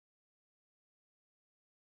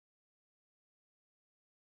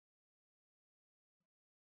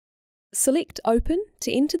Select Open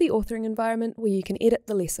to enter the authoring environment where you can edit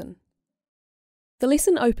the lesson. The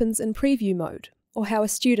lesson opens in preview mode, or how a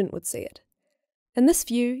student would see it. In this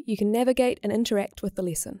view, you can navigate and interact with the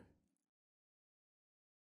lesson.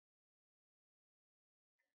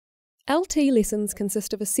 LT lessons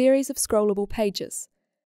consist of a series of scrollable pages.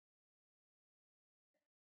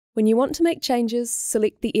 When you want to make changes,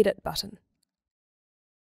 select the Edit button.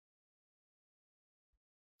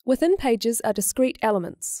 Within pages are discrete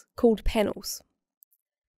elements, called panels.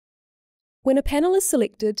 When a panel is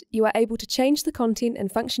selected, you are able to change the content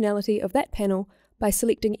and functionality of that panel by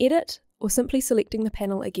selecting Edit or simply selecting the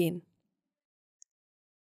panel again.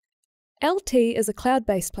 LT is a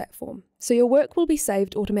cloud-based platform, so your work will be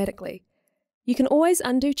saved automatically. You can always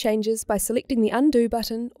undo changes by selecting the Undo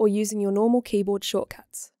button or using your normal keyboard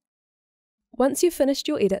shortcuts. Once you've finished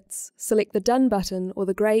your edits, select the Done button or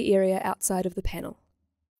the grey area outside of the panel.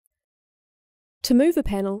 To move a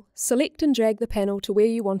panel, select and drag the panel to where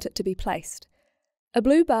you want it to be placed. A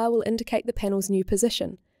blue bar will indicate the panel's new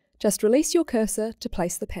position. Just release your cursor to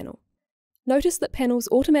place the panel. Notice that panels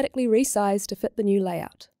automatically resize to fit the new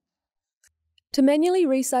layout. To manually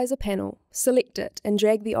resize a panel, select it and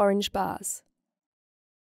drag the orange bars.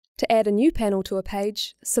 To add a new panel to a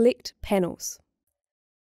page, select Panels.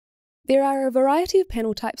 There are a variety of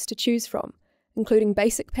panel types to choose from, including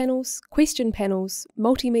basic panels, question panels,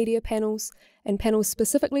 multimedia panels, and panels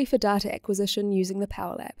specifically for data acquisition using the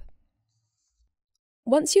Power Lab.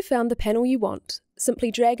 Once you've found the panel you want,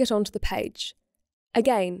 simply drag it onto the page.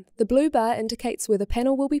 Again, the blue bar indicates where the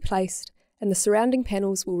panel will be placed, and the surrounding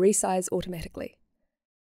panels will resize automatically.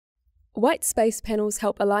 White space panels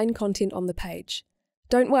help align content on the page.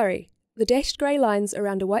 Don't worry, the dashed grey lines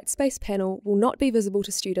around a white space panel will not be visible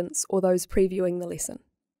to students or those previewing the lesson.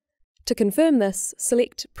 To confirm this,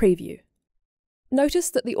 select Preview. Notice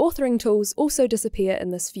that the authoring tools also disappear in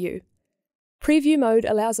this view. Preview mode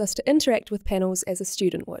allows us to interact with panels as a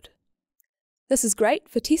student would. This is great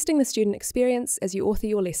for testing the student experience as you author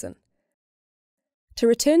your lesson. To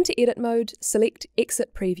return to edit mode, select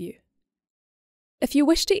Exit Preview. If you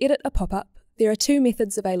wish to edit a pop-up, there are two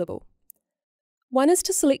methods available. One is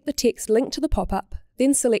to select the text linked to the pop-up,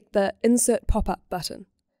 then select the Insert Pop-up button.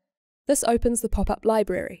 This opens the pop-up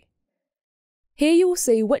library. Here you will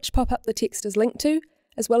see which pop-up the text is linked to,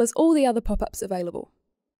 as well as all the other pop-ups available.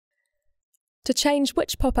 To change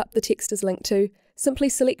which pop-up the text is linked to, simply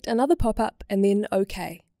select another pop-up and then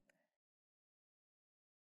OK.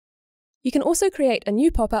 You can also create a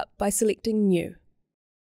new pop-up by selecting New.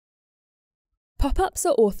 Pop-ups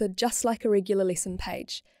are authored just like a regular lesson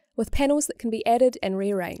page, with panels that can be added and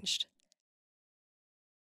rearranged.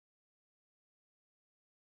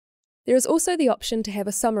 There is also the option to have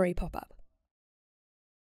a summary pop-up.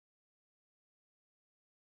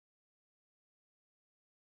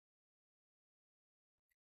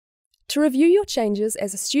 To review your changes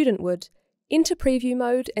as a student would, enter preview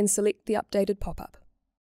mode and select the updated pop-up.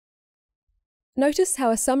 Notice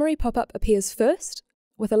how a summary pop-up appears first,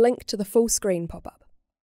 with a link to the full screen pop-up.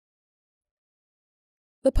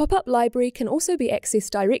 The pop-up library can also be accessed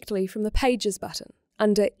directly from the Pages button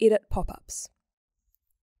under Edit Pop-ups.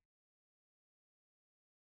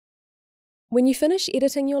 When you finish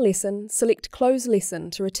editing your lesson, select Close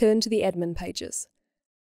Lesson to return to the admin pages.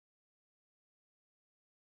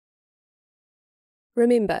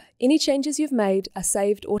 Remember, any changes you've made are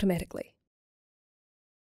saved automatically.